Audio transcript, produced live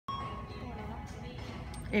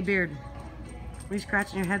Hey, Beard. What are you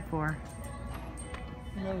scratching your head for?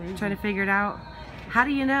 No reason. Trying to figure it out? How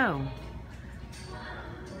do you know?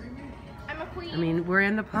 I'm a queen. I mean, we're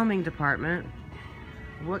in the plumbing department.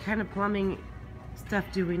 What kind of plumbing stuff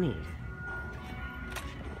do we need?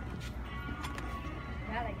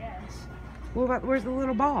 That I guess. What about, where's the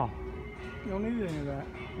little ball? You don't need any of that.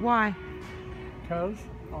 Why? Because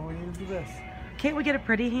all we need is this. Can't we get a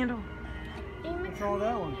pretty handle? What's all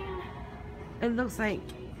that one? It looks like...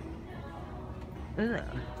 Ugh.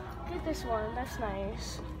 Get this one. That's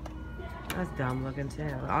nice. That's dumb looking too.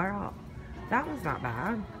 Alright. That one's not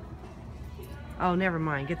bad. Oh, never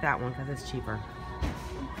mind. Get that one because it's cheaper.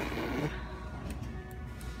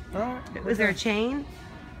 Alright. Is there a chain?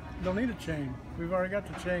 Don't need a chain. We've already got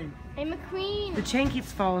the chain. I'm a queen. The chain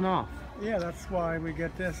keeps falling off. Yeah, that's why we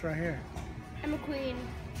get this right here. I'm a queen.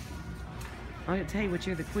 I'm going to tell you what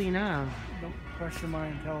you're the queen of. Don't question my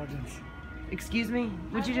intelligence. Excuse me?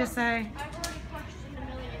 What'd you just say? I've already questioned a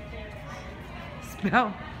million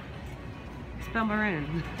things. Spell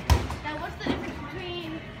maroon. Now, what's the difference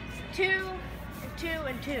between 2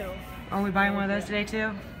 and 2? Are we buying one of those today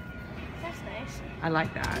too? That's nice. I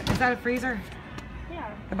like that. Is that a freezer?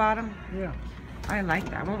 Yeah. The bottom? Yeah. I like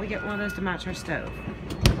that. Why don't we get one of those to match our stove?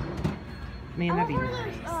 Man, I that'd want be one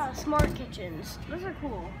of nice. those smart kitchens. Those are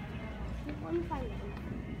cool. Let me find them.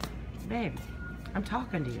 Babe, I'm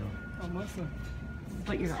talking to you, I'm listening.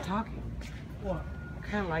 but you're not talking. What? I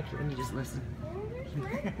kind of like it when you just listen.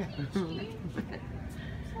 So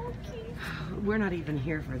cute. We're not even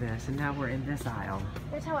here for this, and now we're in this aisle.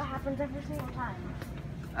 That's how it happens every single time.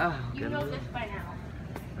 Oh, You good know Lord. this by now.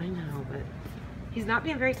 I know, but he's not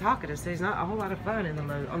being very talkative, so he's not a whole lot of fun in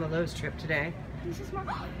on the Lowe's trip today. This is smart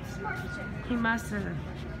kitchen. He must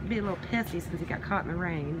be a little pissy since he got caught in the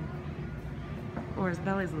rain. Or his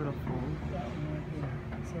belly's a little full.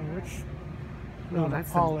 So which? Oh, No,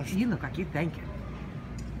 that's polished. you look like you're thinking.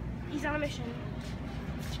 He's on a mission.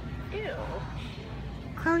 Ew.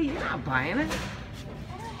 Chloe, you're not buying it.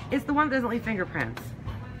 It's the one that doesn't leave fingerprints.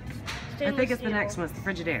 I think it's the next one. It's the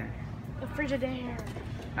Frigidaire. The Frigidaire.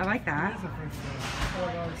 I like that. That's a refrigerator.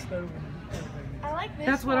 Like our stove and everything. I like this.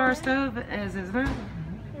 That's what our one. stove is, isn't it?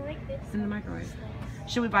 I like this. It's in the microwave.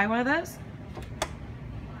 Should we buy one of those?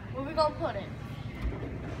 Where we gonna put it?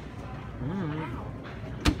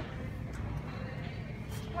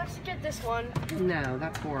 Let's get this one. No,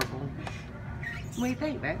 that's horrible. What do you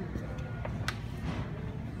think, babe?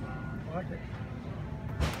 I like it.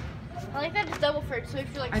 I like that it's double fridge, so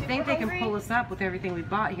if you're like I super think they can hungry, pull us up with everything we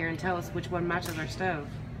bought here and tell us which one matches our stove.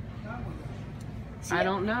 See, I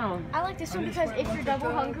don't know. I like this one because if you're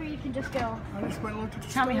double hungry, you can just go. I just went and looked at the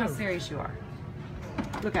Tell me how stove. serious you are.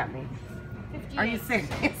 Look at me. 58. Are you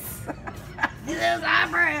serious? Those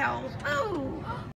eyebrows. Oh.